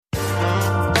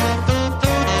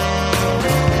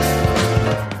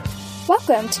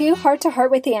Welcome to Heart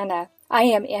with Anna. I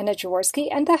am Anna Jaworski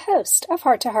and the host of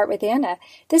Heart with Anna.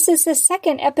 This is the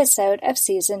second episode of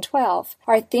Season 12.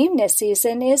 Our theme this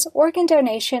season is organ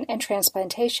donation and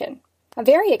transplantation. I'm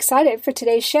very excited for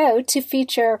today's show to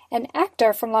feature an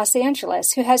actor from Los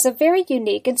Angeles who has a very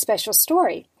unique and special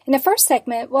story. In the first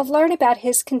segment, we'll learn about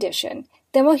his condition.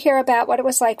 Then we'll hear about what it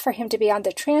was like for him to be on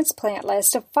the transplant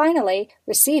list and finally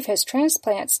receive his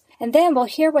transplants. And then we'll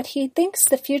hear what he thinks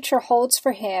the future holds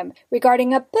for him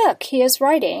regarding a book he is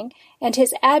writing and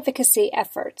his advocacy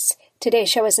efforts. Today's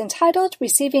show is entitled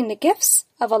Receiving the Gifts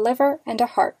of a Liver and a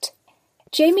Heart.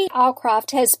 Jamie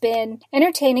Allcroft has been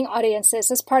entertaining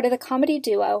audiences as part of the comedy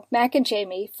duo Mac and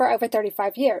Jamie for over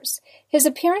 35 years. His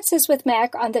appearances with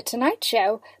Mac on The Tonight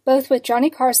Show, both with Johnny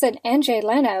Carson and Jay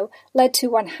Leno, led to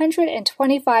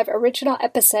 125 original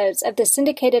episodes of the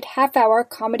syndicated half-hour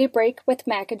comedy break with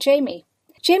Mac and Jamie.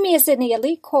 Jamie is in the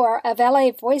elite corps of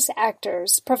LA voice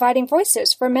actors, providing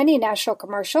voices for many national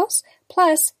commercials,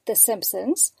 plus The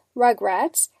Simpsons,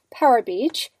 Rugrats, Power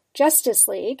Beach, Justice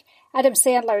League, Adam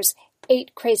Sandler's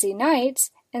 8 Crazy Nights,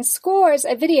 and scores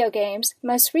of video games,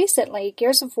 most recently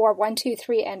Gears of War 1, 2,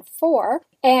 3, and 4,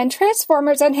 and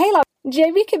Transformers and Halo.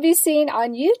 Jamie can be seen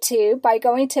on YouTube by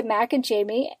going to Mac and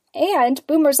Jamie and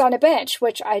Boomers on a Bench,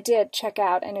 which I did check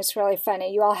out, and it's really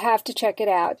funny. You all have to check it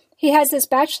out. He has his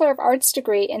Bachelor of Arts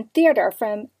degree in theater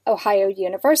from Ohio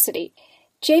University.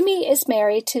 Jamie is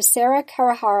married to Sarah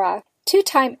Karahara,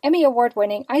 two-time Emmy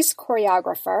Award-winning ice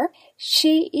choreographer.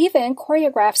 She even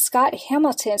choreographed Scott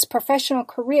Hamilton's professional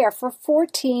career for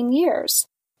 14 years.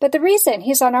 But the reason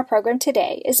he's on our program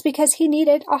today is because he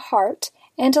needed a heart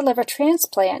and a liver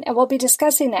transplant, and we'll be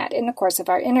discussing that in the course of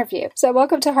our interview. So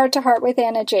welcome to Heart with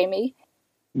Anna, Jamie.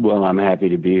 Well, I'm happy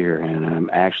to be here, and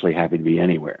I'm actually happy to be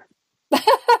anywhere.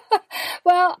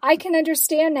 Well, I can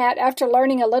understand that after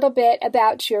learning a little bit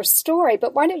about your story,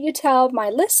 but why don't you tell my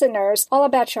listeners all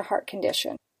about your heart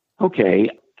condition? Okay,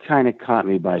 kind of caught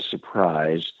me by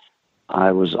surprise.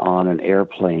 I was on an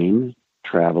airplane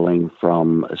traveling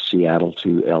from Seattle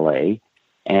to LA,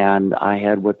 and I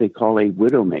had what they call a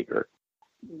widowmaker.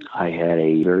 I had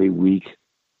a very weak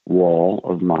wall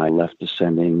of my left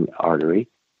descending artery,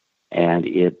 and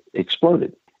it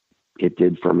exploded. It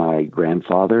did for my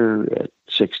grandfather at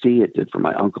 60. It did for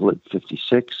my uncle at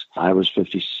 56. I was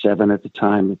 57 at the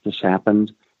time that this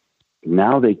happened.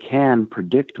 Now they can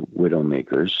predict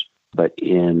widowmakers, but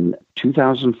in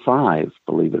 2005,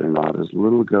 believe it or not, as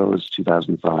little ago as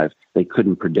 2005, they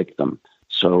couldn't predict them.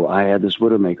 So I had this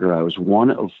widowmaker. I was one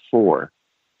of 4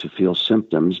 to feel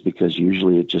symptoms because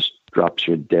usually it just drops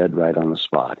you dead right on the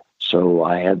spot. So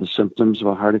I had the symptoms of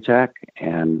a heart attack,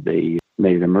 and they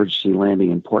made an emergency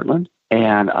landing in Portland,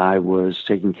 and I was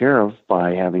taken care of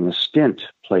by having a stent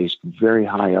placed very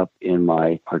high up in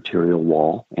my arterial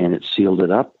wall, and it sealed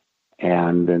it up,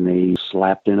 and then they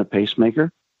slapped in a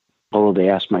pacemaker. Although they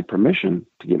asked my permission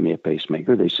to give me a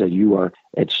pacemaker, they said, "You are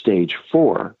at stage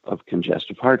 4 of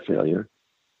congestive heart failure."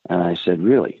 And I said,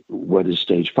 "Really? What is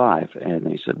stage 5? And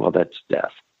they said, "Well, that's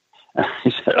death."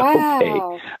 I said, Wow.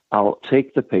 "Okay, I'll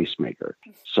take the pacemaker."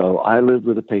 So I lived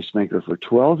with a pacemaker for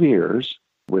 12 years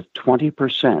with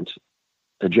 20%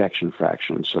 ejection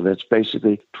fraction. So that's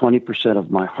basically 20% of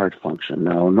my heart function.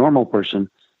 Now, a normal person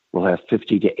will have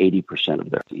 50 to 80% of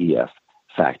their EF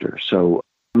factor. So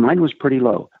mine was pretty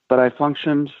low, but I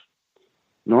functioned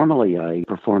normally. I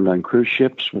performed on cruise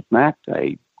ships with Mac.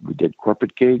 We did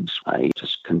corporate gigs. I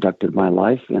just conducted my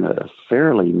life in a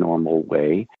fairly normal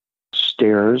way.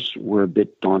 Stairs were a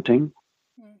bit daunting.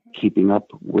 Keeping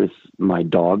up with my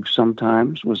dog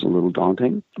sometimes was a little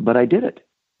daunting, but I did it.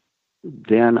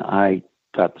 Then I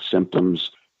got the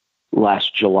symptoms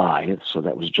last July, so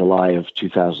that was July of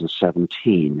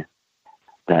 2017.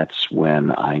 That's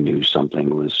when I knew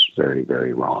something was very,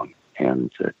 very wrong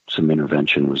and that some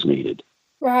intervention was needed.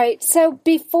 Right. So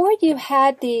before you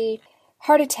had the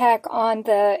heart attack on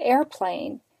the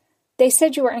airplane, they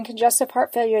said you were in congestive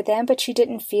heart failure then, but you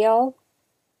didn't feel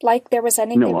like there was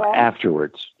anything wrong? No,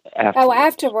 afterwards. Oh,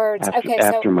 afterwards. Okay.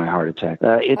 After my heart attack.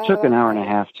 It took an hour and a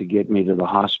half to get me to the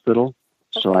hospital.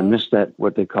 So I missed that,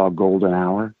 what they call golden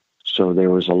hour. So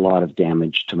there was a lot of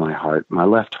damage to my heart. My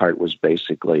left heart was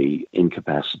basically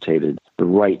incapacitated. The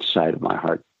right side of my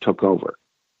heart took over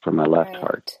for my left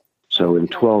heart. So in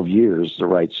 12 years, the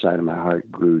right side of my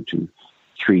heart grew to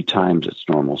 3 times its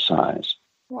normal size.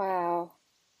 Wow.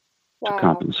 To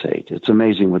compensate. It's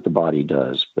amazing what the body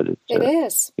does, but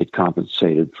it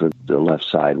compensated for the left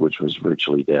side, which was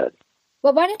virtually dead.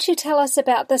 Well, why don't you tell us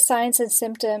about the signs and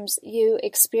symptoms you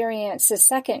experienced the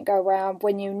second go-round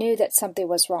when you knew that something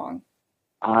was wrong?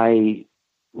 I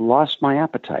lost my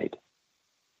appetite,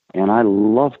 and I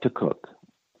love to cook.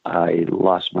 I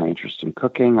lost my interest in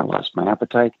cooking. I lost my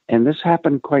appetite. And this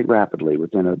happened quite rapidly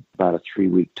within about a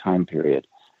 3-week time period.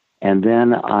 And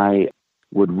then I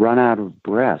would run out of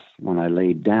breath when I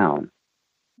laid down.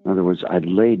 In other words, I'd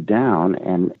laid down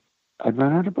and I'd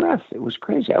run out of breath. It was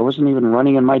crazy. I wasn't even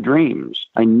running in my dreams.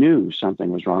 I knew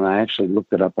something was wrong. I actually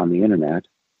looked it up on the internet,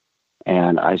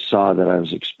 and I saw that I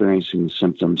was experiencing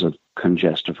symptoms of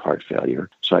congestive heart failure.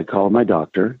 So I called my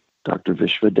doctor, Dr.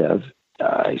 Vishwadev.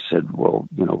 I said, well,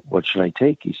 what should I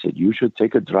take? He said, you should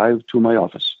take a drive to my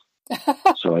office.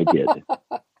 So I did.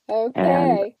 Okay.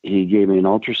 And he gave me an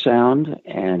ultrasound,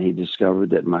 and he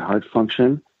discovered that my heart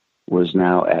function was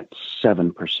now at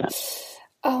 7%.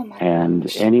 Oh my And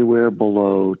gosh. anywhere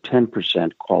below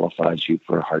 10% qualifies you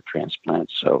for a heart transplant.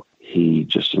 So he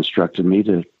just instructed me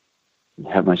to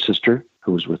have my sister,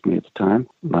 who was with me at the time.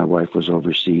 My wife was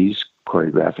overseas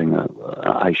choreographing an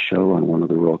ice show on one of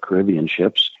the Royal Caribbean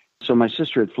ships. So my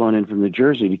sister had flown in from New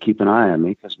Jersey to keep an eye on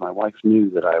me because my wife knew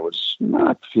that I was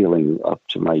not feeling up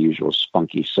to my usual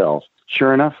spunky self.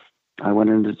 Sure enough, I went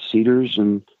into Cedars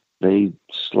and they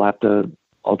slapped a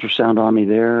ultrasound on me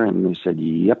there, and they said,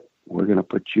 yep, we're going to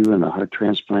put you in the heart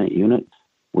transplant unit.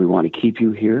 We want to keep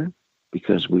you here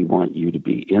because we want you to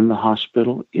be in the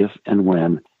hospital if and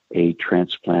when a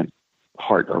transplant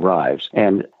heart arrives.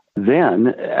 And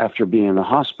then, after being in the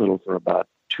hospital for about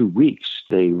 2 weeks,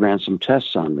 they ran some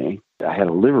tests on me. I had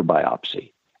a liver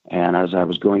biopsy. And as I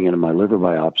was going into my liver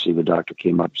biopsy, the doctor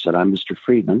came up and said, I'm Mr.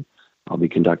 Friedman. I'll be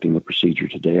conducting the procedure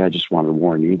today. I just want to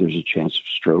warn you, there's a chance of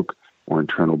stroke or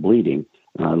internal bleeding.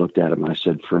 And I looked at him and I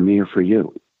said, for me or for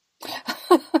you?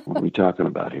 What are we talking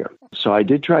about here? So I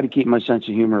did try to keep my sense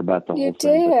of humor about the whole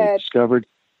thing. But they discovered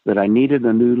that I needed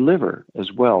a new liver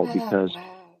as well because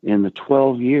in the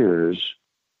 12 years,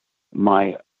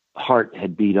 my heart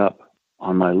had beat up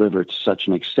on my liver to such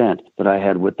an extent that I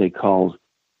had what they called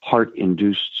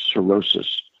heart-induced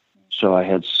cirrhosis. So I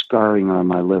had scarring on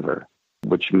my liver,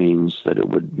 which means that it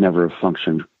would never have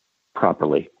functioned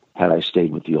properly had I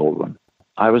stayed with the old one.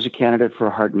 I was a candidate for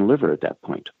a heart and liver at that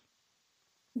point.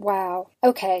 Wow.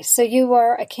 Okay, so you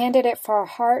were a candidate for a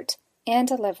heart and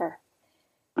a liver.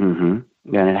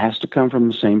 Mm-hmm. And it has to come from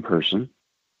the same person.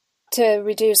 To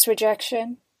reduce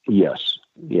rejection? Yes,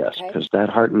 because that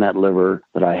heart and that liver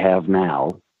that I have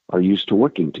now are used to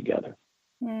working together.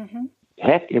 Mm-hmm.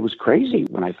 Heck, it was crazy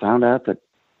when I found out that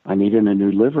I needed a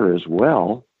new liver as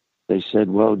well. They said,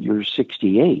 well, you're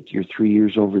 68. You're 3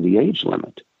 years over the age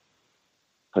limit.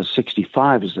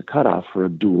 65 is the cutoff for a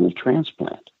dual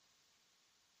transplant.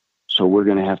 So we're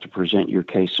going to have to present your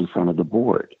case in front of the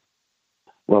board.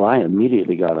 Well, I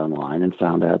immediately got online and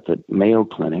found out that Mayo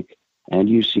Clinic and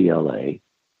UCLA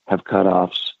have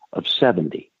cutoffs of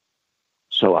 70.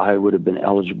 So I would have been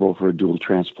eligible for a dual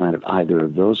transplant at either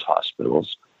of those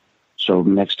hospitals. So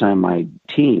next time my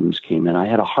teams came in, I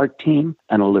had a heart team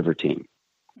and a liver team,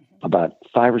 about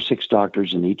 5 or 6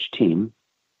 doctors in each team,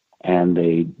 and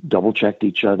they double-checked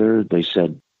each other. They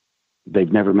said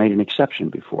they've never made an exception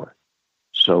before.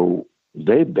 So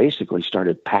they basically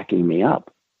started packing me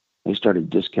up. They started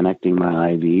disconnecting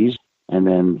my IVs. And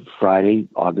then Friday,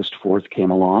 August 4th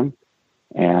came along,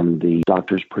 and the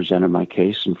doctors presented my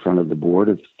case in front of the board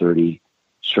of 30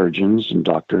 surgeons and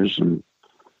doctors and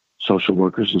social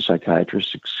workers and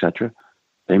psychiatrists, etc.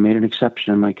 They made an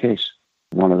exception in my case.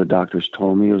 One of the doctors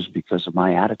told me it was because of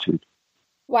my attitude.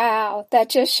 Wow, that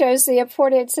just shows the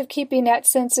importance of keeping that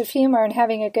sense of humor and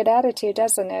having a good attitude,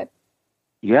 doesn't it?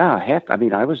 Yeah, heck, I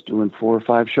mean, I was doing 4 or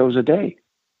 5 shows a day.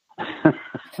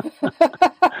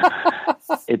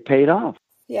 It paid off.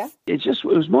 Yeah. It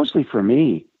was mostly for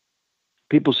me.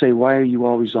 People say, why are you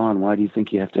always on? Why do you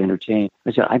think you have to entertain?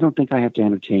 I said, I don't think I have to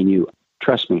entertain you.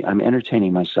 Trust me, I'm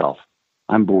entertaining myself.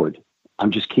 I'm bored.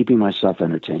 I'm just keeping myself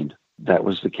entertained. That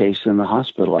was the case in the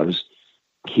hospital. I was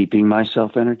keeping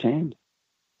myself entertained.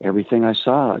 Everything I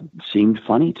saw seemed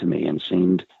funny to me and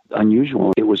seemed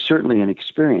unusual. It was certainly an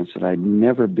experience that I'd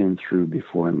never been through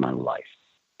before in my life.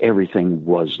 Everything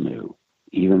was new.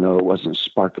 Even though it wasn't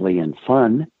sparkly and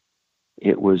fun,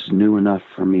 it was new enough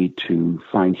for me to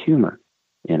find humor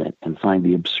in it and find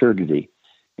the absurdity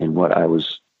in what I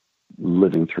was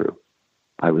living through.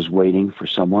 I was waiting for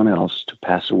someone else to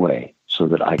pass away so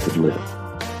that I could live.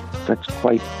 That's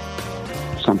quite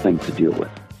something to deal with.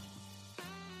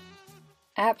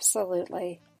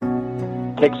 Absolutely.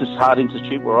 Texas Heart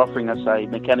Institute were offering us a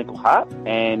mechanical heart,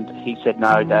 and he said,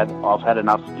 no, Dad, I've had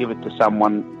enough. Give it to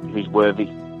someone who's worthy.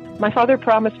 My father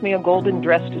promised me a golden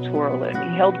dress to twirl in.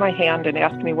 He held my hand and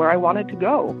asked me where I wanted to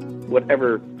go.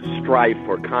 Whatever strife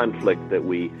or conflict that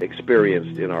we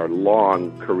experienced in our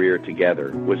long career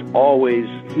together was always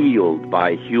healed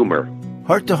by humor.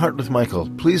 Heart to Heart with Michael.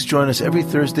 Please join us every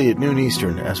Thursday at noon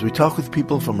Eastern as we talk with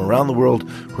people from around the world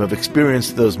who have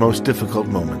experienced those most difficult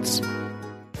moments.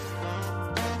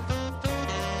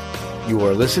 You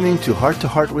are listening to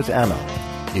Heart with Anna.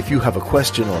 If you have a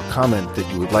question or comment that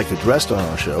you would like addressed on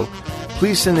our show,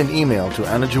 please send an email to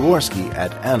Anna Jaworski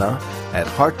at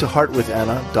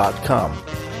anna@hearttoheartwithanna.com.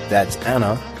 That's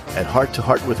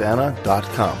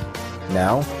anna@hearttoheartwithanna.com.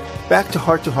 Now, back to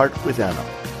Heart with Anna.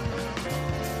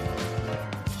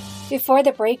 Before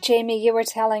the break, Jamie, you were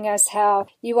telling us how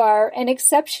you are an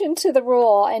exception to the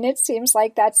rule, and it seems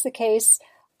like that's the case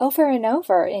over and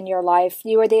over in your life.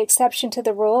 You are the exception to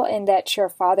the rule in that your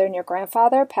father and your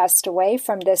grandfather passed away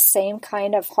from this same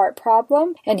kind of heart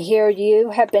problem, and here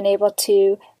you have been able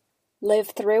to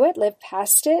live through it, live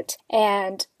past it,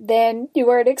 and then you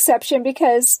were an exception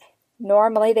because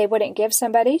normally they wouldn't give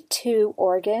somebody 2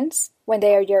 organs when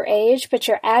they are your age, but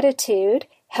your attitude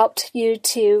helped you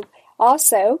to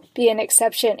also be an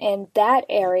exception in that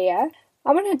area.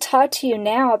 I want to talk to you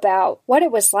now about what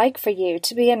it was like for you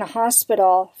to be in the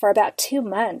hospital for about 2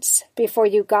 months before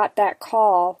you got that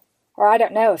call. Or I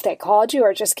don't know if they called you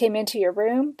or just came into your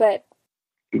room, but...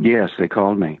 Yes, they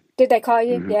called me. Did they call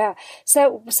you? Mm-hmm. Yeah.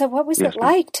 So what was Yes, it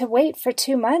like to wait for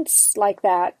 2 months like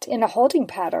that in a holding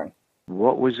pattern?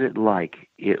 What was it like?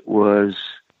 It was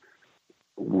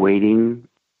waiting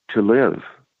to live.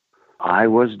 I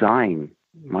was dying.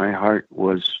 My heart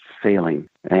was failing,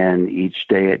 and each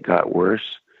day it got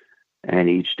worse, and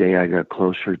each day I got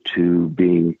closer to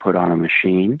being put on a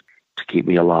machine to keep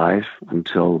me alive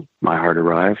until my heart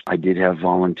arrived. I did have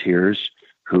volunteers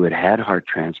who had had heart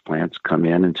transplants come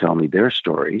in and tell me their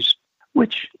stories,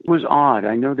 which was odd.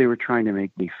 I know they were trying to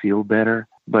make me feel better,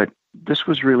 but this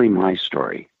was really my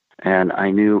story, and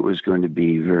I knew it was going to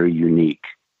be very unique.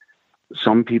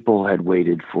 Some people had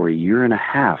waited for 1.5 years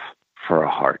for a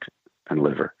heart and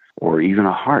liver, or even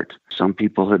a heart. Some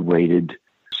people had waited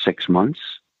 6 months.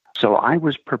 So I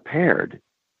was prepared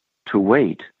to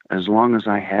wait as long as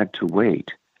I had to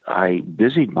wait. I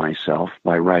busied myself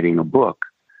by writing a book.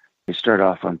 I started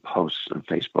off on posts on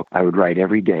Facebook. I would write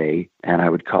every day, and I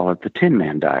would call it the Tin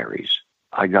Man Diaries.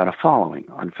 I got a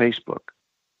following on Facebook.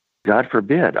 God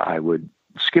forbid I would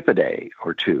skip a day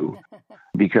or two,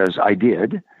 because I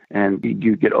did, and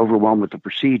you get overwhelmed with the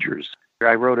procedures.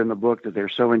 I wrote in the book that they're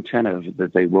so attentive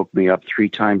that they woke me up 3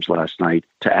 times last night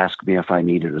to ask me if I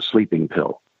needed a sleeping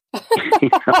pill.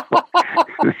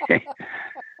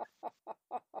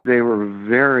 They were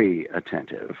very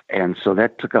attentive, and so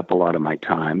that took up a lot of my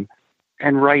time,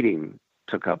 and writing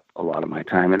took up a lot of my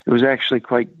time. And it was actually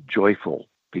quite joyful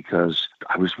because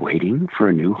I was waiting for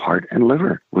a new heart and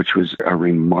liver, which was a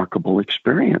remarkable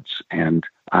experience, and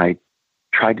I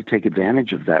tried to take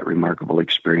advantage of that remarkable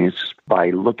experience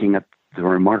by looking at the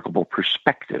remarkable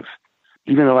perspective.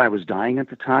 Even though I was dying at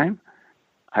the time,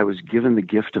 I was given the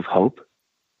gift of hope,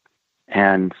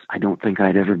 and I don't think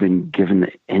I'd ever been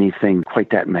given anything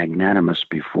quite that magnanimous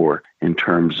before in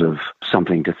terms of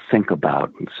something to think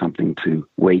about and something to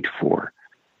wait for.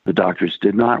 The doctors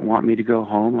did not want me to go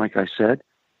home, like I said.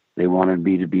 They wanted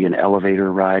me to be an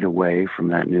elevator ride away from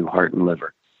that new heart and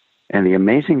liver. And the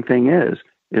amazing thing is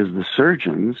the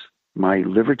surgeons, my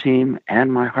liver team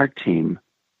and my heart team,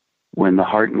 when the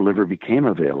heart and liver became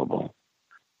available,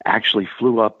 actually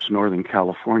flew up to Northern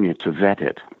California to vet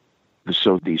it.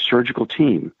 So the surgical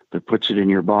team that puts it in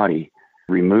your body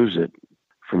removes it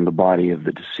from the body of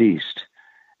the deceased,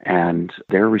 and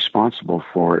they're responsible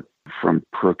for it from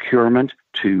procurement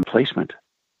to placement.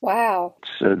 Wow.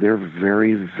 So they're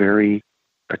very, very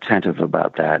attentive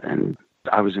about that, and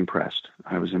I was impressed.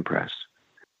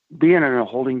 Being in a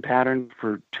holding pattern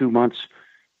for 2 months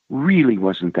really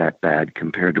wasn't that bad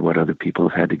compared to what other people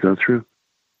have had to go through.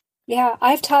 Yeah,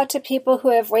 I've talked to people who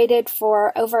have waited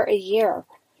for over 1 year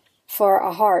for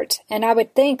a heart, and I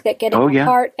would think that getting a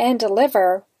heart and a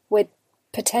liver would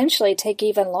potentially take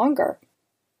even longer.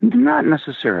 Not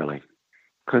necessarily,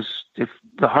 because if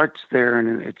the heart's there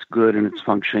and it's good and it's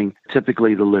functioning,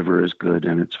 typically the liver is good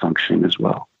and it's functioning as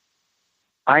well.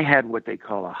 I had what they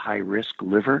call a high-risk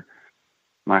liver.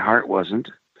 My heart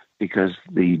wasn't, because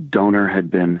the donor had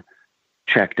been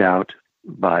checked out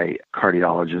by a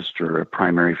cardiologist or a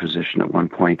primary physician at one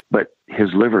point, but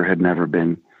his liver had never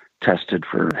been tested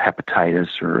for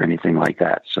hepatitis or anything like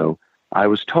that. So I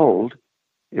was told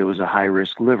it was a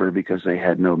high-risk liver because they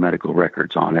had no medical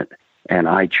records on it, and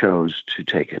I chose to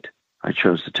take it. I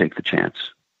chose to take the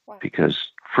chance. Wow.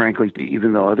 Because, frankly,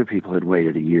 even though other people had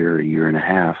waited 1 year, 1.5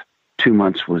 years, 2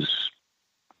 months was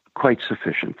quite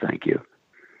sufficient, thank you,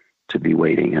 to be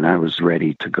waiting, and I was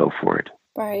ready to go for it.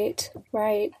 Right.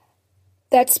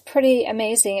 That's pretty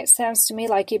amazing. It sounds to me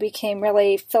like you became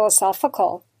really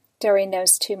philosophical during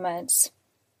those 2 months.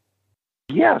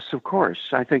 Yes, of course.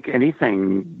 I think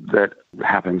anything that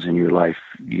happens in your life,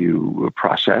 you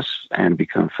process and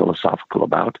become philosophical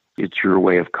about. It's your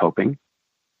way of coping.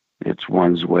 It's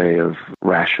one's way of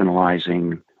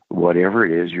rationalizing whatever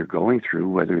it is you're going through,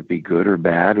 whether it be good or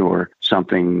bad or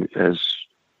something as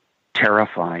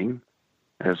terrifying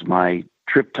as my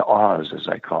trip to Oz, as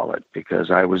I call it,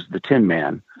 because I was the Tin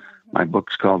Man. My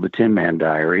book's called The Tin Man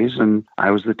Diaries, and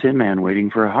I was the Tin Man waiting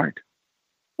for a heart.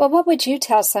 Well, what would you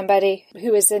tell somebody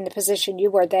who is in the position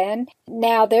you were then?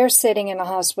 Now they're sitting in a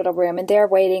hospital room and they're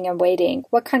waiting and waiting.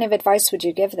 What kind of advice would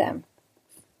you give them?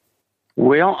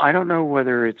 Well, I don't know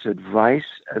whether it's advice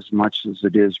as much as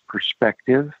it is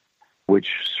perspective, which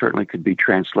certainly could be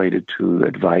translated to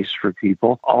advice for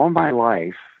people. All my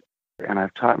life, and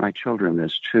I've taught my children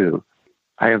this too,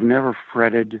 I have never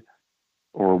fretted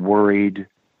or worried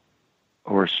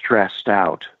or stressed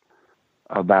out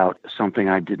about something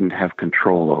I didn't have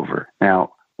control over.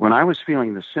 Now, when I was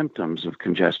feeling the symptoms of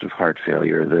congestive heart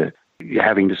failure, the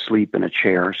having to sleep in a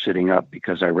chair, sitting up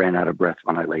because I ran out of breath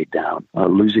when I laid down,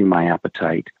 losing my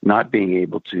appetite, not being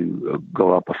able to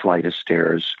go up a flight of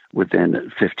stairs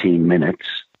within 15 minutes,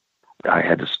 I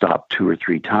had to stop 2 or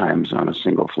 3 times on a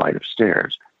single flight of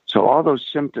stairs. So all those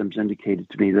symptoms indicated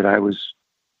to me that I was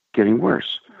getting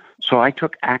worse. So I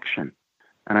took action,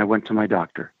 and I went to my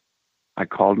doctor. I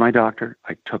called my doctor.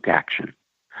 I took action.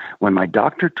 When my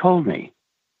doctor told me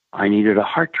I needed a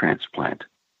heart transplant,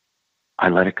 I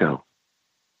let it go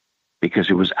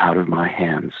because it was out of my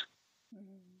hands.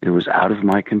 It was out of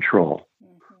my control.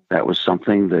 That was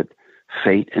something that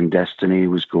fate and destiny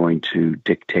was going to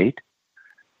dictate.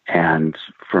 And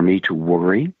for me to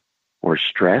worry or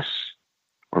stress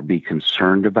or be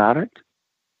concerned about it,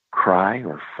 cry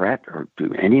or fret or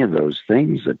do any of those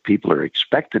things that people are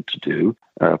expected to do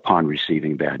upon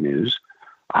receiving bad news,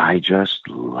 I just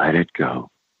let it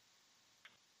go.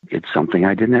 It's something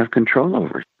I didn't have control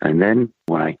over. And then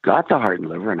when I got the heart and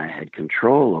liver and I had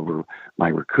control over my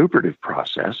recuperative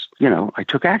process, I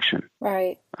took action.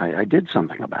 Right. I did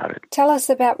something about it. Tell us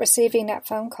about receiving that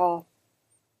phone call.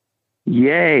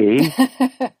 Yay.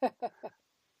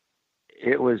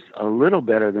 It was a little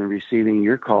better than receiving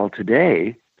your call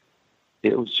today.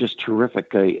 It was just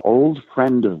terrific. An old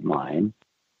friend of mine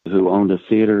who owned a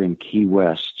theater in Key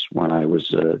West when I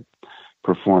was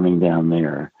performing down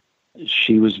there,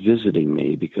 she was visiting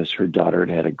me because her daughter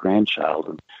had a grandchild,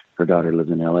 and her daughter lived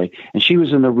in L.A., and she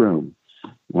was in the room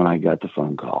when I got the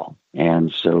phone call.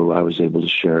 And so I was able to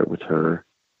share it with her.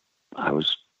 I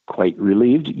was quite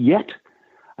relieved, yet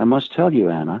I must tell you,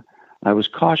 Anna, I was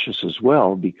cautious as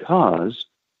well because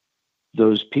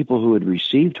those people who had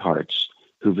received hearts,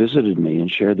 who visited me and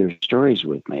shared their stories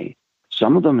with me,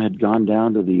 some of them had gone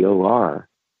down to the OR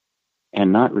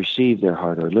and not received their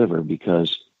heart or liver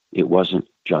because it wasn't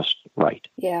just right.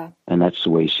 Yeah. And that's the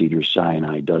way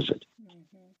Cedars-Sinai does it.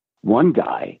 Mm-hmm. One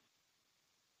guy,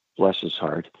 bless his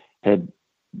heart, had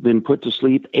been put to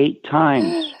sleep 8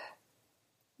 times.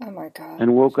 Oh, my God.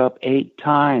 And woke up 8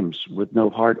 times with no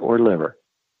heart or liver.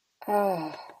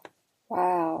 Oh,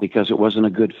 wow. Because it wasn't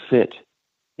a good fit.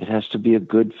 It has to be a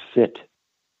good fit.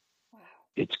 Wow.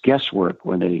 It's guesswork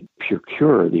when they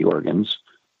procure the organs,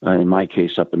 in my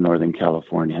case up in Northern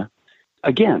California.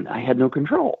 Again, I had no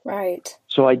control. Right.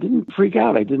 So I didn't freak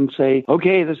out. I didn't say,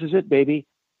 okay, this is it, baby.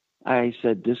 I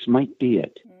said, this might be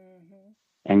it. Mm-hmm.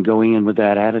 And going in with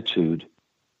that attitude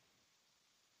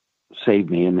saved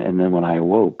me. And then when I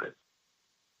awoke,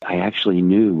 I actually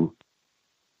knew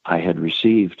I had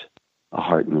received a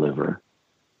heart and liver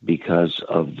because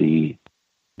of the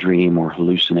dream or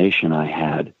hallucination I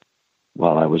had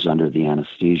while I was under the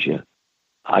anesthesia.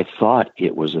 I thought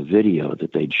it was a video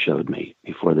that they'd showed me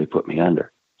before they put me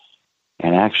under.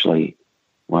 And actually,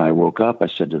 when I woke up, I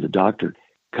said to the doctor,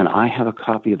 can I have a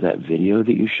copy of that video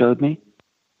that you showed me?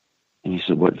 And he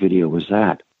said, what video was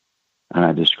that? And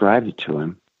I described it to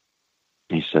him.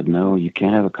 And he said, no, you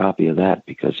can't have a copy of that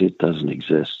because it doesn't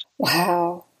exist.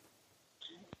 Wow.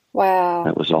 Wow.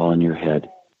 That was all in your head.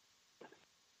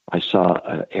 I saw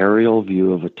an aerial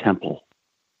view of a temple,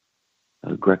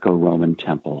 a Greco-Roman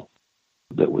temple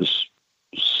that was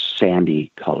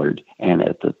sandy colored. And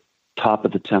at the top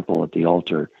of the temple at the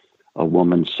altar, a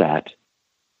woman sat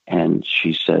and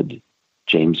she said,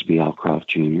 James B. Alcroft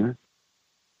Jr.?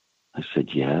 I said,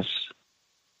 yes.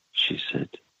 She said,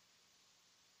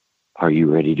 are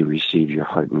you ready to receive your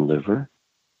heart and liver?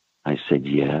 I said,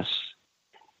 yes.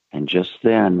 And just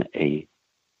then,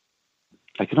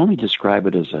 I can only describe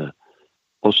it as a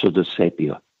osso de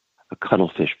sapio, a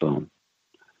cuttlefish bone,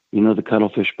 You know the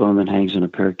cuttlefish bone that hangs in a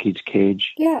parakeet's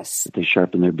cage? Yes. That they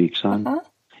sharpen their beaks on? Uh-huh.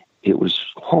 It was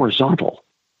horizontal,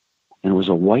 and it was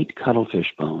a white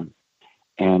cuttlefish bone.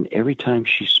 And every time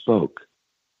she spoke,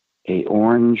 a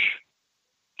orange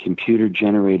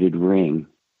computer-generated ring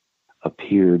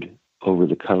appeared over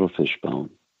the cuttlefish bone.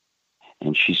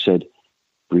 And she said,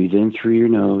 breathe in through your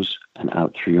nose and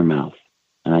out through your mouth.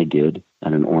 And I did,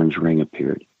 and an orange ring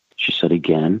appeared. She said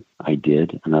again, I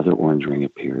did, another orange ring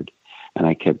appeared. And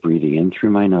I kept breathing in through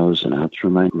my nose and out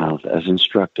through my mouth as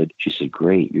instructed. She said,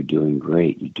 great, you're doing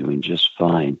great, you're doing just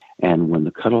fine. And when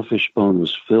the cuttlefish bone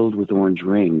was filled with orange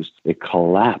rings, it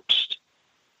collapsed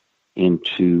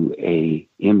into a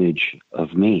image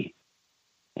of me.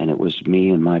 And it was me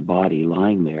and my body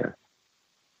lying there.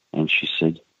 And she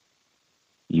said,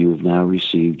 you have now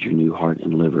received your new heart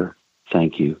and liver.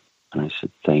 Thank you. And I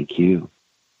said, thank you.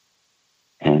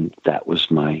 And that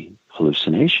was my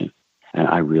hallucination. And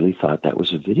I really thought that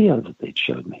was a video that they'd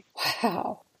showed me.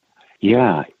 Wow.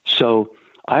 Yeah. So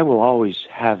I will always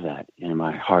have that in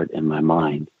my heart and my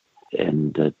mind,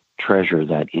 and treasure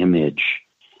that image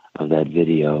of that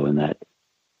video and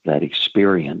that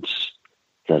experience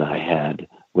that I had,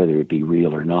 whether it be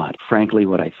real or not. Frankly,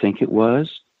 what I think it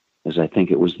was is I think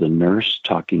it was the nurse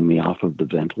talking me off of the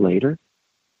ventilator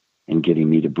and getting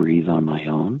me to breathe on my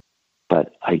own.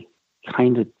 But I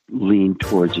kind of lean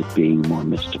towards it being more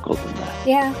mystical than that.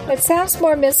 Yeah, it sounds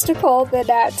more mystical than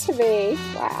that to me.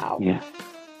 Wow. Yeah.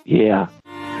 Yeah.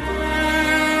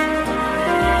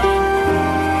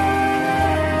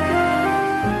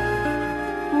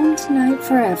 Home Tonight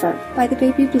Forever by the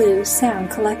Baby Blue Sound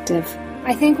Collective.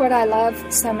 I think what I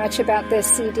love so much about this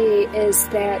CD is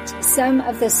that some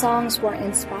of the songs were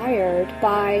inspired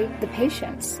by the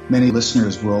patients. Many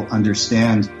listeners will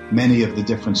understand many of the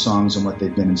different songs and what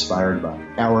they've been inspired by.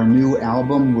 Our new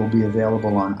album will be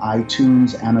available on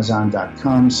iTunes,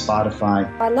 Amazon.com, Spotify.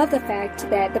 I love the fact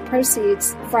that the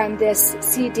proceeds from this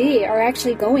CD are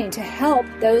actually going to help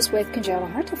those with congenital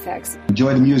heart defects.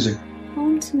 Enjoy the music.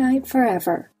 Home Tonight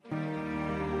Forever.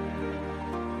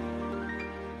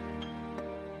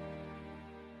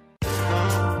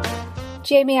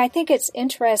 Jamie, I think it's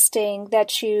interesting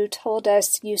that you told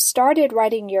us you started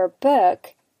writing your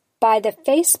book by the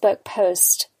Facebook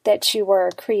post that you were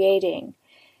creating.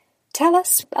 Tell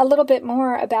us a little bit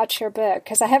more about your book,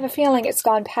 because I have a feeling it's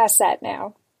gone past that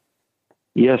now.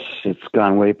 Yes, it's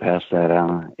gone way past that,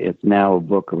 Anna. It's now a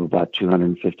book of about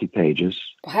 250 pages.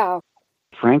 Wow.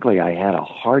 Frankly, I had a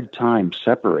hard time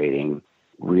separating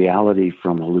reality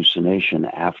from hallucination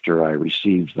after I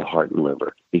received the heart and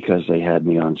liver, because they had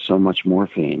me on so much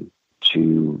morphine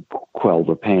to quell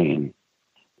the pain.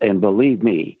 And believe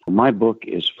me, my book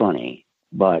is funny,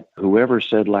 but whoever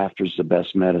said laughter's the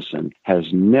best medicine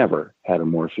has never had a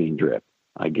morphine drip.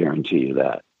 I guarantee you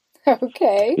that.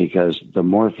 Okay. Because the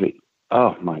morphine,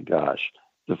 oh my gosh,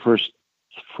 the first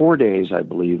 4 days, I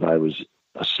believe I was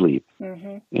asleep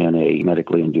in a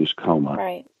medically induced coma.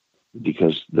 Right.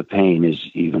 Because the pain is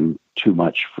even too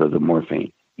much for the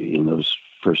morphine in those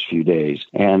first few days.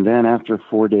 And then after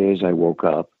 4 days, I woke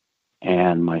up,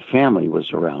 and my family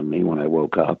was around me when I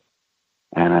woke up,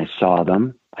 and I saw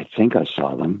them. I think I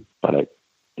saw them, but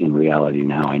in reality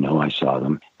now I know I saw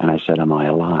them. And I said, am I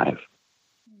alive?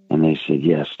 And they said,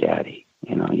 yes, Daddy.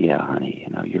 Yeah, honey,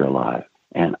 you're alive.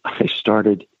 And I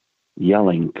started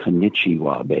yelling,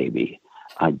 konnichiwa, baby.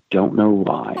 I don't know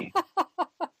why.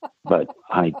 But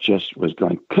I just was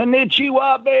going,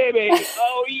 konnichiwa, baby.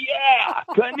 Oh, yeah.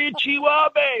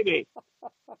 Konnichiwa, baby.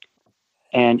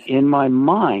 And in my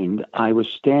mind, I was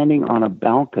standing on a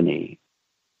balcony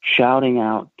shouting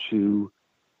out to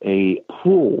a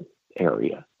pool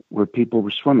area where people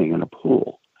were swimming in a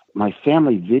pool. My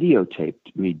family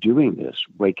videotaped me doing this,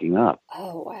 waking up.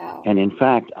 Oh, wow. And in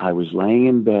fact, I was laying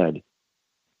in bed,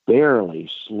 barely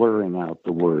slurring out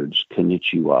the words,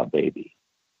 konnichiwa, baby.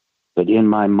 But in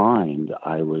my mind,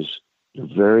 I was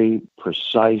very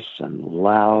precise and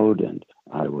loud, and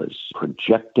I was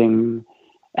projecting.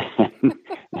 And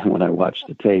when I watched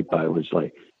the tape, I was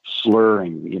like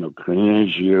slurring,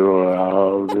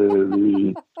 konnichiwa,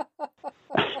 baby.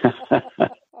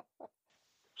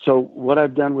 So what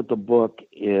I've done with the book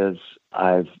is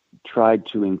I've tried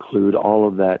to include all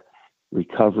of that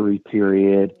recovery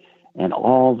period and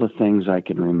all the things I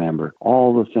can remember,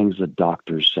 all the things the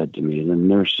doctors said to me, the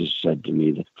nurses said to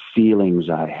me, the feelings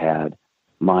I had,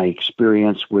 my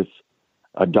experience with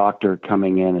a doctor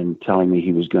coming in and telling me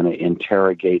he was going to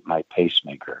interrogate my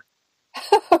pacemaker.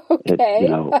 Okay.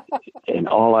 And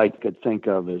all I could think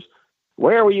of is,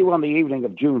 where were you on the evening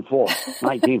of June 4th,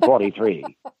 1943?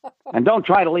 And don't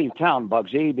try to leave town,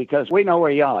 Bugsy, because we know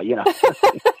where you are,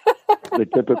 the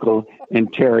typical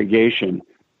interrogation.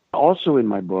 Also in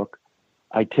my book,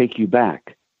 I take you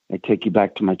back. I take you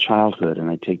back to my childhood, and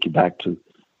I take you back to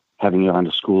having gone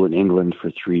to school in England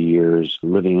for 3 years,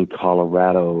 living in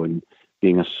Colorado and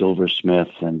being a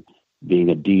silversmith and being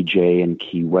a DJ in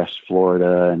Key West,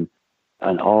 Florida,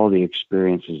 and all the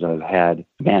experiences I've had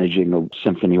managing a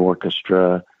symphony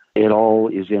orchestra. It all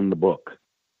is in the book,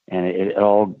 and it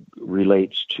all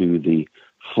relates to the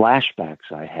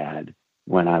flashbacks I had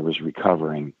when I was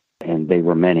recovering, and they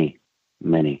were many,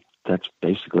 many. That's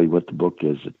basically what the book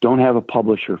is. Don't have a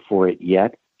publisher for it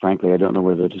yet. Frankly, I don't know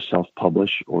whether to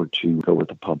self-publish or to go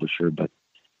with a publisher, but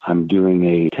I'm doing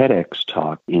a TEDx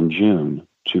talk in June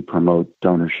to promote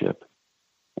donorship,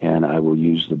 and I will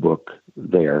use the book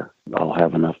there. I'll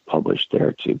have enough published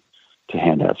there to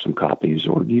hand out some copies,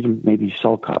 or even maybe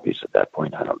sell copies at that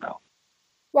point. I don't know.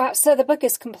 Wow, so the book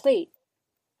is complete.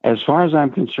 As far as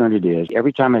I'm concerned, it is.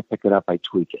 Every time I pick it up, I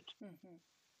tweak it. Mm-hmm.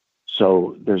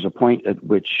 So there's a point at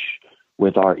which,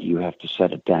 with art, you have to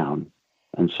set it down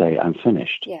and say, I'm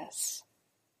finished. Yes.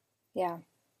 Yeah.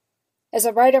 As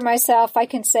a writer myself, I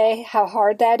can say how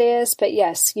hard that is, but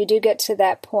yes, you do get to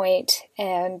that point,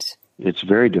 and it's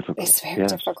very difficult. It's very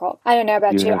difficult. I don't know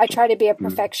about you. I try to be a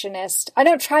perfectionist. I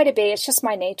don't try to be. It's just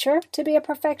my nature to be a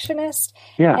perfectionist.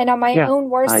 Yeah. And I'm my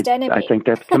own worst enemy. I think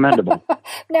that's commendable.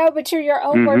 No, but you're your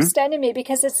own worst enemy,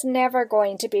 because it's never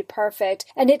going to be perfect.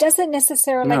 And it doesn't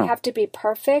necessarily have to be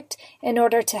perfect in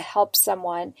order to help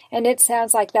someone. And it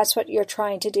sounds like that's what you're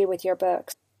trying to do with your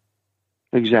books.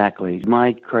 Exactly.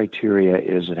 My criteria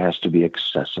is it has to be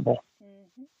accessible.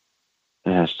 Mm-hmm.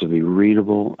 It has to be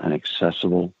readable and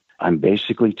accessible. I'm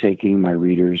basically taking my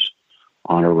readers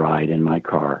on a ride in my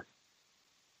car,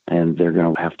 and they're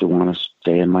going to have to want to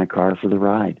stay in my car for the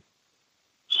ride.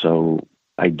 So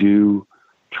I do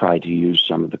try to use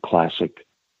some of the classic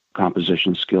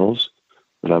composition skills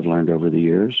that I've learned over the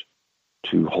years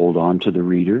to hold on to the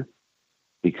reader,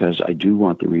 because I do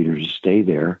want the reader to stay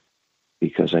there,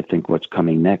 because I think what's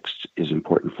coming next is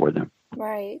important for them.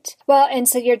 Right. Well, and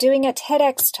so you're doing a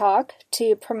TEDx talk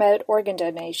to promote organ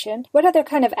donation. What other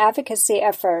kind of advocacy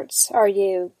efforts are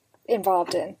you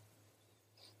involved in?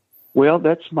 Well,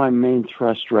 that's my main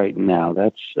thrust right now.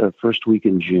 That's first week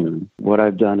in June. What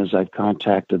I've done is I've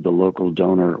contacted the local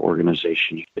donor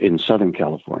organization in Southern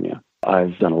California.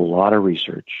 I've done a lot of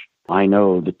research. I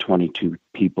know that 22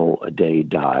 people a day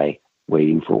die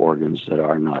waiting for organs that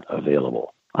are not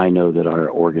available. I know that our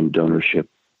organ donorship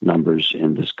numbers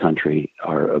in this country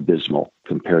are abysmal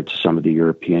compared to some of the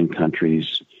European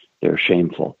countries. They're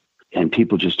shameful, and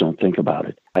people just don't think about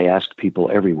it. I ask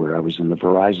people everywhere. I was in the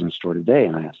Verizon store today,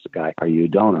 and I asked the guy, "Are you a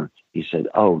donor?" He said,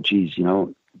 "Oh, geez,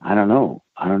 I don't know.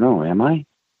 Am I?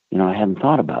 I hadn't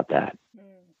thought about that."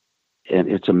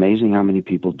 And it's amazing how many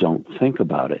people don't think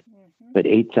about it. Mm-hmm. But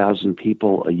 8,000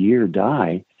 people a year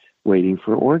die waiting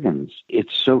for organs.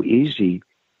 It's so easy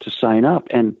to sign up.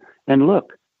 And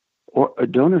look, a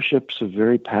donorship's a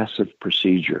very passive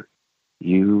procedure.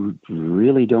 You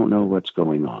really don't know what's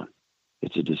going on.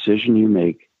 It's a decision you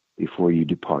make before you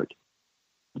depart.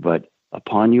 But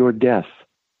upon your death,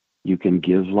 you can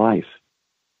give life.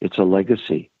 It's a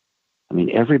legacy. I mean,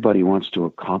 everybody wants to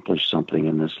accomplish something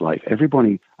in this life.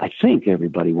 I think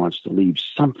everybody wants to leave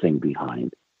something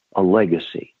behind, a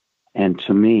legacy. And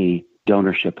to me,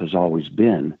 donorship has always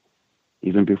been,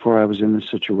 even before I was in this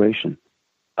situation,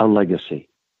 a legacy,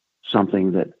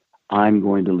 something that I'm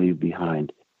going to leave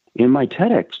behind. In my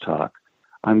TEDx talk,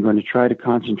 I'm going to try to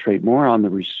concentrate more on the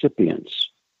recipients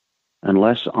and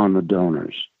less on the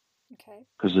donors. Okay.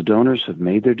 Because the donors have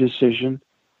made their decision.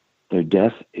 Their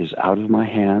death is out of my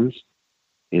hands.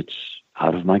 It's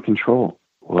out of my control.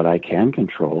 What I can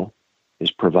control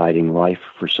is providing life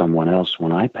for someone else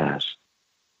when I pass.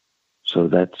 So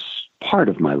that's part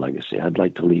of my legacy. I'd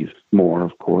like to leave more,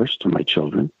 of course, to my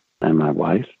children and my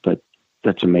wife, but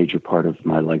that's a major part of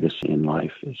my legacy in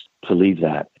life, is to leave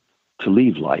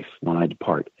life when I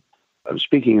depart. I was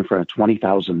speaking in front of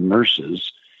 20,000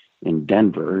 nurses in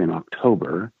Denver in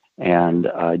October, and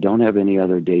I don't have any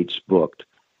other dates booked,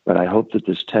 but I hope that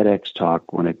this TEDx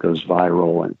talk, when it goes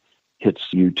viral and hits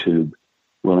YouTube,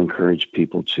 will encourage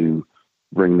people to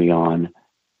bring me on.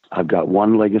 I've got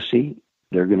one legacy.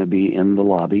 They're going to be in the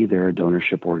lobby. They're a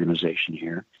donorship organization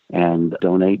here. And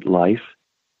Donate Life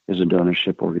is a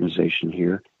donorship organization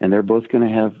here. And they're both going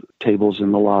to have tables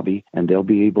in the lobby, and they'll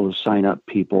be able to sign up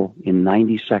people in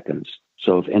 90 seconds.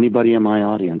 So if anybody in my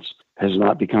audience has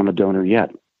not become a donor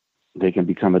yet, they can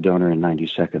become a donor in 90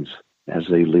 seconds. as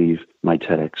they leave my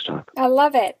TEDx talk. I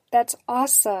love it. That's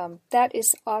awesome. That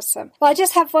is awesome. Well, I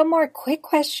just have one more quick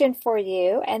question for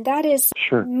you, and that is,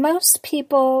 Sure. Most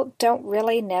people don't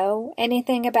really know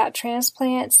anything about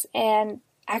transplants, and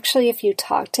actually, if you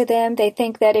talk to them, they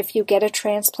think that if you get a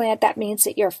transplant, that means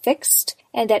that you're fixed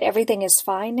and that everything is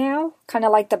fine now, kind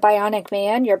of like the Bionic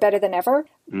Man, you're better than ever.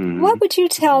 Mm-hmm. What would you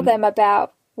tell them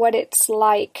about what it's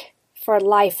like for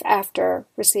life after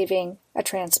receiving a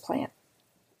transplant?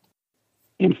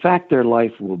 In fact, their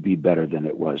life will be better than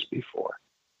it was before.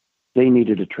 They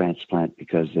needed a transplant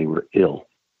because they were ill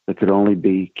that could only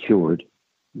be cured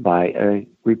by a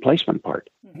replacement part.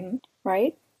 Mm-hmm.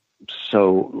 Right?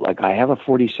 So, like, I have a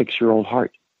 46-year-old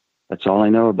heart. That's all I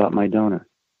know about my donor,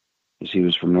 is he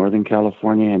was from Northern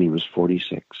California and he was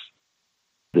 46.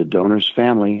 The donor's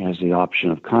family has the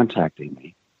option of contacting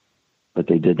me, but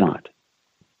they did not.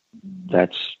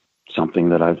 That's something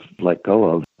that I've let go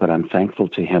of, but I'm thankful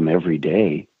to him every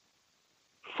day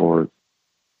for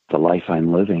the life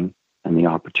I'm living and the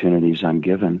opportunities I'm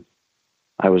given.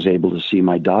 I was able to see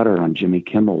my daughter on Jimmy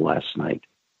Kimmel last night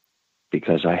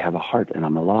because I have a heart and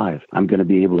I'm alive. I'm going to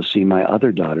be able to see my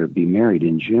other daughter be married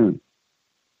in June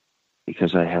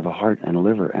because I have a heart and a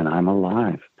liver and I'm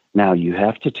alive. Now, you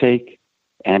have to take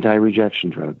anti-rejection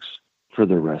drugs for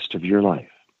the rest of your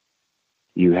life.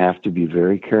 You have to be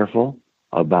very careful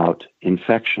about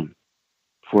infection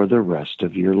for the rest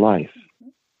of your life.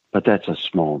 But that's a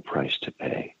small price to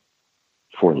pay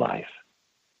for life.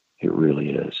 It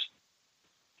really is.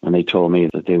 And they told me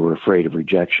that they were afraid of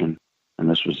rejection, and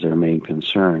this was their main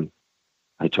concern.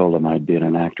 I told them I'd been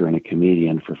an actor and a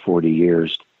comedian for 40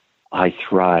 years. I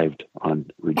thrived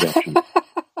on rejection.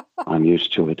 I'm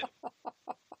used to it.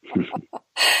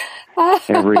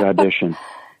 Every audition.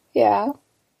 Yeah.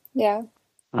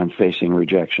 I'm facing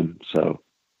rejection, so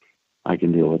I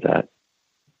can deal with that.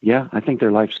 Yeah, I think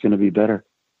their life's going to be better.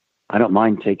 I don't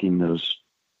mind taking those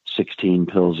 16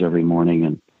 pills every morning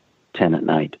and 10 at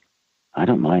night. I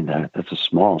don't mind that. That's a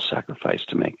small sacrifice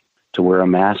to make. To wear a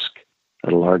mask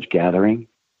at a large gathering,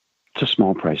 it's a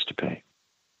small price to pay.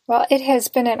 Well, it has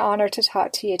been an honor to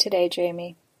talk to you today,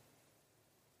 Jamie.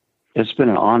 It's been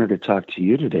an honor to talk to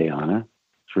you today, Anna.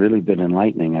 It's really been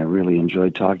enlightening. I really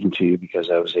enjoyed talking to you because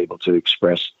I was able to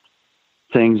express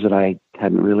things that I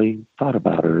hadn't really thought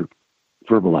about or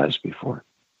verbalized before.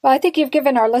 Well, I think you've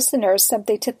given our listeners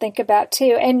something to think about,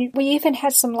 too. And we even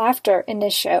had some laughter in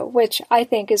this show, which I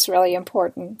think is really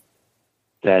important.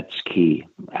 That's key.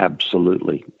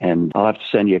 Absolutely. And I'll have to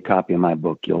send you a copy of my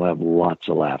book. You'll have lots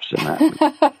of laughs in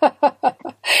that.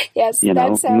 Yes, you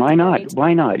know, why not? Great.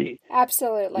 Why not?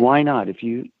 Absolutely. Why not? If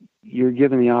you're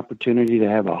given the opportunity to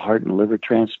have a heart and liver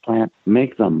transplant,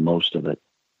 make the most of it.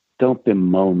 Don't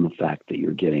bemoan the fact that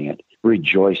you're getting it.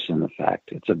 Rejoice in the fact.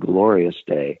 It's a glorious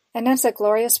day. And that's a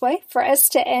glorious way for us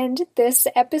to end this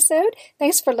episode.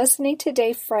 Thanks for listening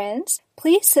today, friends.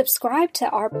 Please subscribe to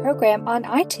our program on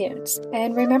iTunes.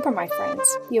 And remember, my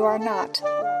friends, you are not.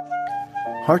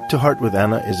 Heart to Heart with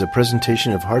Anna is a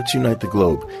presentation of Hearts Unite the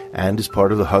Globe and is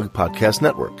part of the Hug Podcast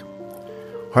Network.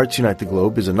 Hearts Unite the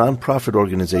Globe is a non-profit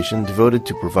organization devoted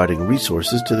to providing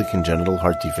resources to the congenital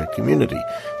heart defect community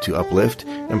to uplift,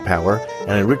 empower,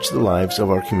 and enrich the lives of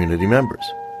our community members.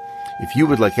 If you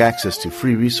would like access to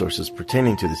free resources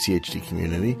pertaining to the CHD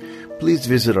community, please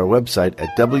visit our website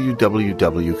at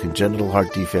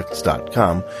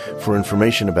www.congenitalheartdefects.com for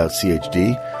information about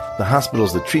CHD, the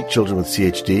hospitals that treat children with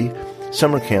CHD,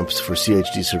 summer camps for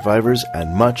CHD survivors,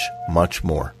 and much, much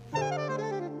more.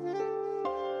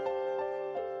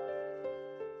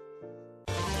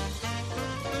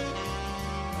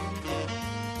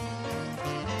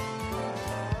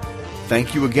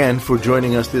 Thank you again for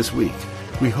joining us this week.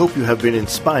 We hope you have been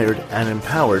inspired and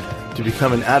empowered to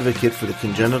become an advocate for the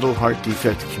congenital heart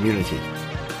defect community.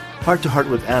 Heart to Heart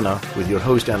with Anna, with your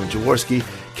host Anna Jaworski,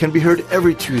 can be heard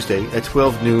every Tuesday at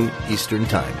 12 noon Eastern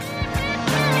Time.